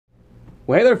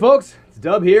Well, hey there, folks. It's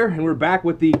Dub here, and we're back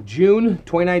with the June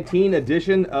 2019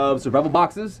 edition of Survival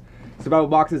Boxes. Survival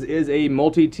Boxes is a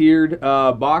multi-tiered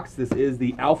box. This is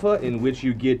the Alpha, in which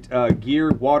you get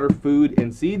gear, water, food,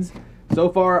 and seeds. So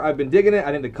far, I've been digging it.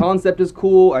 I think the concept is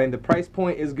cool. I think the price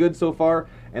point is good so far,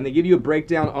 and they give you a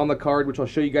breakdown on the card, which I'll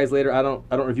show you guys later. I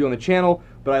don't review on the channel,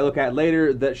 but I look at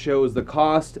later that shows the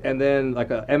cost, and then like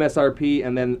a MSRP,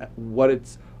 and then what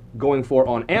it's going for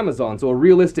on Amazon. So a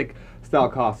realistic style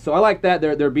cost. So I like that.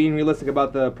 They're being realistic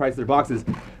about the price of their boxes.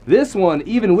 This one,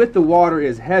 even with the water,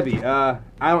 is heavy. I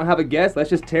don't have a guess. Let's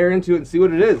just tear into it and see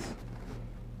what it is.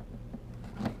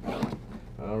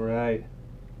 All right.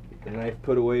 Get the knife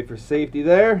put away for safety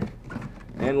there,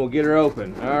 and we'll get her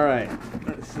open. All right.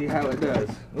 Let's see how it does.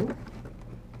 Ooh,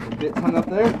 a bit hung up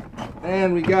there,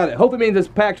 and we got it. Hope it means it's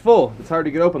packed full. It's hard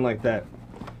to get open like that.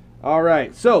 All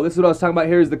right. So this is what I was talking about.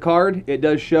 Here is the card. It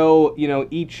does show, you know,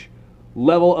 each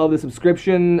level of the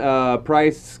subscription,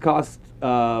 price, cost,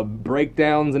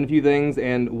 breakdowns, and a few things,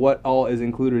 and what all is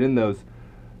included in those.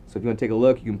 So if you want to take a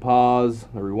look, you can pause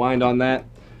or rewind on that.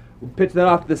 We'll pitch that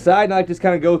off to the side, and I just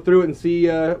kind of go through it and see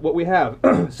what we have.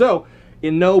 So,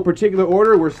 in no particular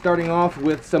order, we're starting off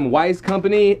with some Wise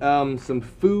Company, some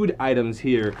food items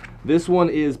here. This one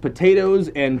is potatoes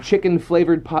and chicken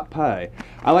flavored pot pie.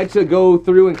 I like to go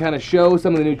through and kind of show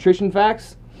some of the nutrition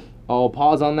facts. I'll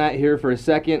pause on that here for a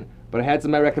second. But I had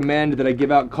some I recommend that I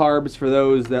give out carbs for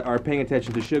those that are paying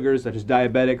attention to sugars, such as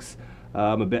diabetics.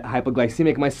 I'm a bit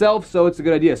hypoglycemic myself, so it's a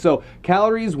good idea. So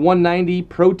calories, 190.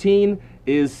 Protein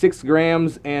is 6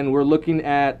 grams, and we're looking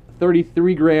at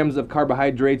 33 grams of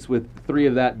carbohydrates, with 3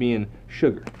 of that being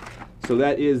sugar. So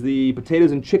that is the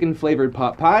potatoes and chicken flavored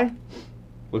pot pie.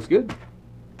 Looks good.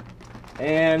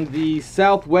 And the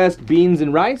Southwest beans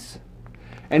and rice.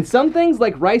 And some things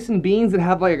like rice and beans that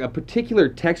have like a particular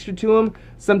texture to them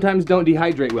sometimes don't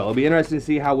dehydrate well. It'll be interesting to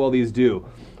see how well these do.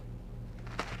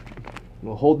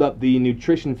 We'll hold up the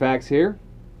nutrition facts here.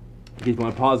 If you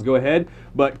want to pause, go ahead.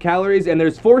 But calories, and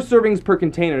there's 4 servings per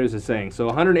container, as it's saying. So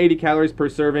 180 calories per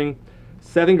serving,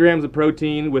 7 grams of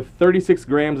protein with 36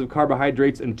 grams of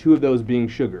carbohydrates, and 2 of those being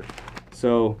sugar.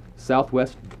 So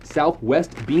Southwest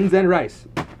beans and rice.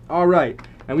 All right.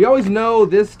 And we always know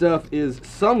this stuff is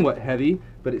somewhat heavy,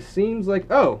 but it seems like,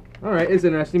 oh, all right, it's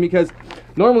interesting because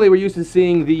normally we're used to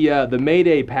seeing the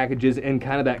Mayday packages in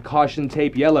kind of that caution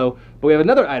tape yellow, but we have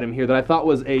another item here that I thought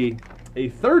was a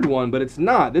third one, but it's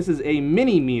not. This is a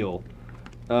mini meal.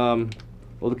 Well,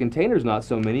 the container's not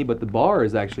so mini, but the bar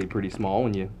is actually pretty small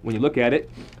when you look at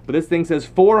it. But this thing says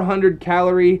 400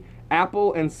 calorie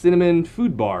apple and cinnamon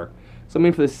food bar. So I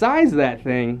mean, for the size of that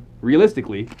thing,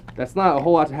 realistically, that's not a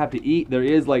whole lot to have to eat. There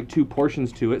is like 2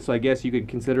 portions to it, so I guess you could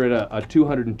consider it a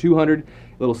 200 and 200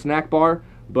 little snack bar.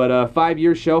 But 5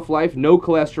 years shelf life, no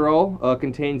cholesterol,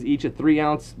 contains each a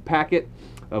 3-ounce packet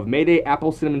of Mayday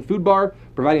Apple Cinnamon Food Bar,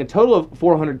 providing a total of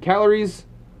 400 calories.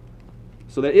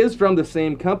 So that is from the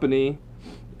same company,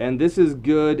 and this is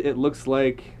good, it looks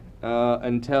like,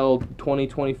 until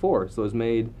 2024. So it was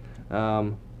made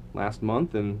last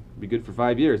month and be good for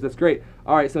 5 years. That's great.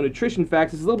 All right, so nutrition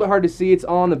facts. It's a little bit hard to see. It's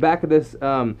on the back of this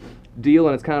deal,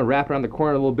 and it's kind of wrapped around the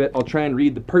corner a little bit. I'll try and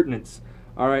read the pertinence.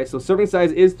 All right, so serving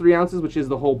size is 3 ounces, which is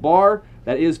the whole bar.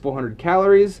 That is 400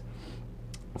 calories.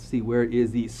 Let's see, where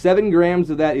is the 7 grams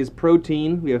of that is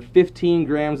protein. We have 15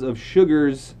 grams of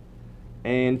sugars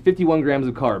and 51 grams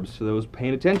of carbs, for those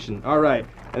paying attention. All right,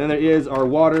 and then there is our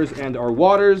waters and our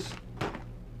waters.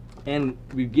 And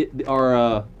we get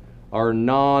our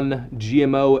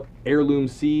non-GMO heirloom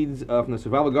seeds from the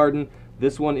Survival Garden.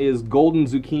 This one is golden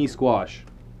zucchini squash.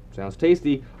 Sounds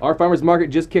tasty. Our farmers market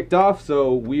just kicked off,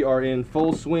 so we are in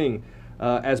full swing.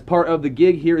 As part of the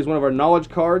gig, here is one of our knowledge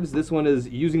cards. This one is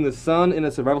using the sun in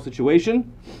a survival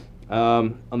situation.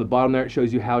 On the bottom there, it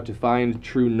shows you how to find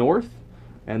true north.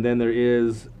 And then there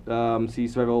is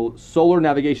survival solar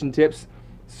navigation tips.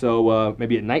 So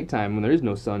maybe at nighttime when there is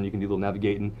no sun, you can do a little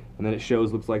navigating. And then it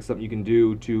shows, looks like something you can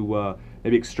do to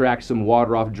maybe extract some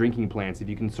water off drinking plants. If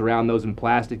you can surround those in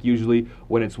plastic, usually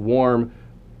when it's warm,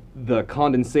 the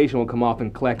condensation will come off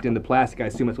and collect in the plastic. I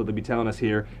assume that's what they'll be telling us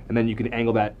here. And then you can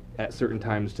angle that at certain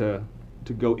times to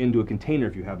go into a container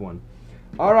if you have one.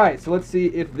 All right, so let's see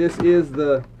if this is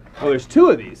the... Oh, there's 2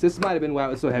 of these. This might have been why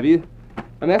it was so heavy.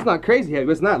 I mean, that's not crazy heavy,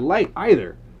 but it's not light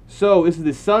either. So this is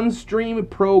the Sunstream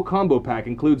Pro Combo Pack.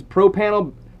 Includes Pro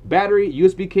Panel, battery,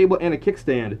 USB cable, and a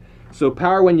kickstand. So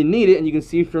power when you need it, and you can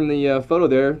see from the photo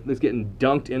there, it's getting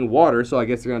dunked in water, so I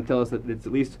guess they're going to tell us that it's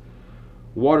at least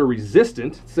water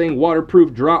resistant. It's saying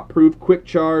waterproof, drop proof, quick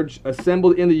charge,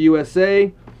 assembled in the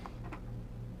USA.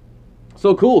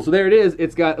 So cool. So there it is.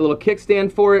 It's got a little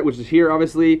kickstand for it, which is here,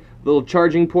 obviously, the little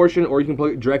charging portion, or you can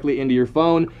plug it directly into your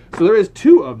phone. So there is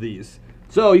 2 of these.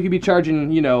 So you could be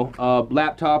charging, you know, a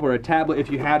laptop or a tablet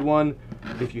if you had one,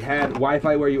 if you had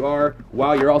Wi-Fi where you are,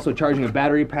 while you're also charging a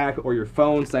battery pack or your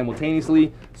phone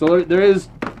simultaneously. So there is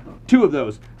 2 of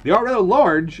those. They are rather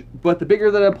large, but the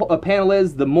bigger a panel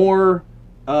is, the more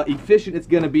efficient it's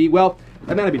going to be. Well,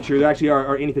 that may not be true. There actually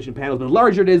are inefficient panels, but the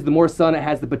larger it is, the more sun it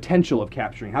has the potential of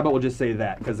capturing. How about we'll just say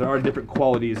that, because there are different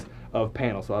qualities of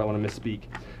panels, so I don't want to misspeak.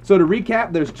 So to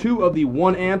recap, there's 2 of the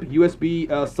 1 amp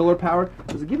USB solar power.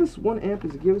 Does it give us 1 amp?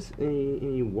 Does it give us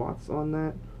any watts on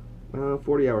that?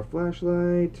 40-hour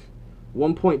flashlight,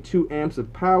 1.2 amps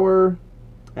of power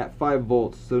at 5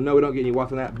 volts. So no, we don't get any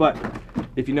watts on that, but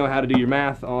if you know how to do your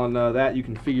math on that, you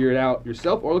can figure it out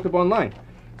yourself or look up online.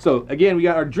 So again, we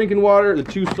got our drinking water, the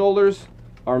 2 solars,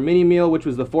 our mini meal, which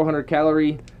was the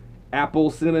 400-calorie apple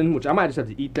cinnamon, which I might just have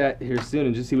to eat that here soon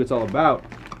and just see what it's all about.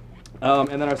 And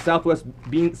then our Southwest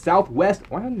beans and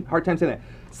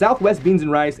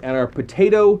rice, and our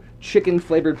potato chicken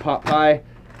flavored pot pie,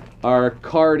 our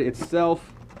card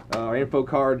itself, our info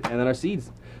card, and then our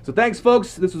seeds. So thanks,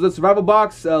 folks. This was a survival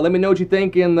box. Let me know what you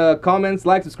think in the comments.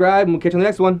 Like, subscribe, and we'll catch you on the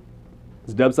next one. This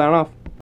is Dub signing off.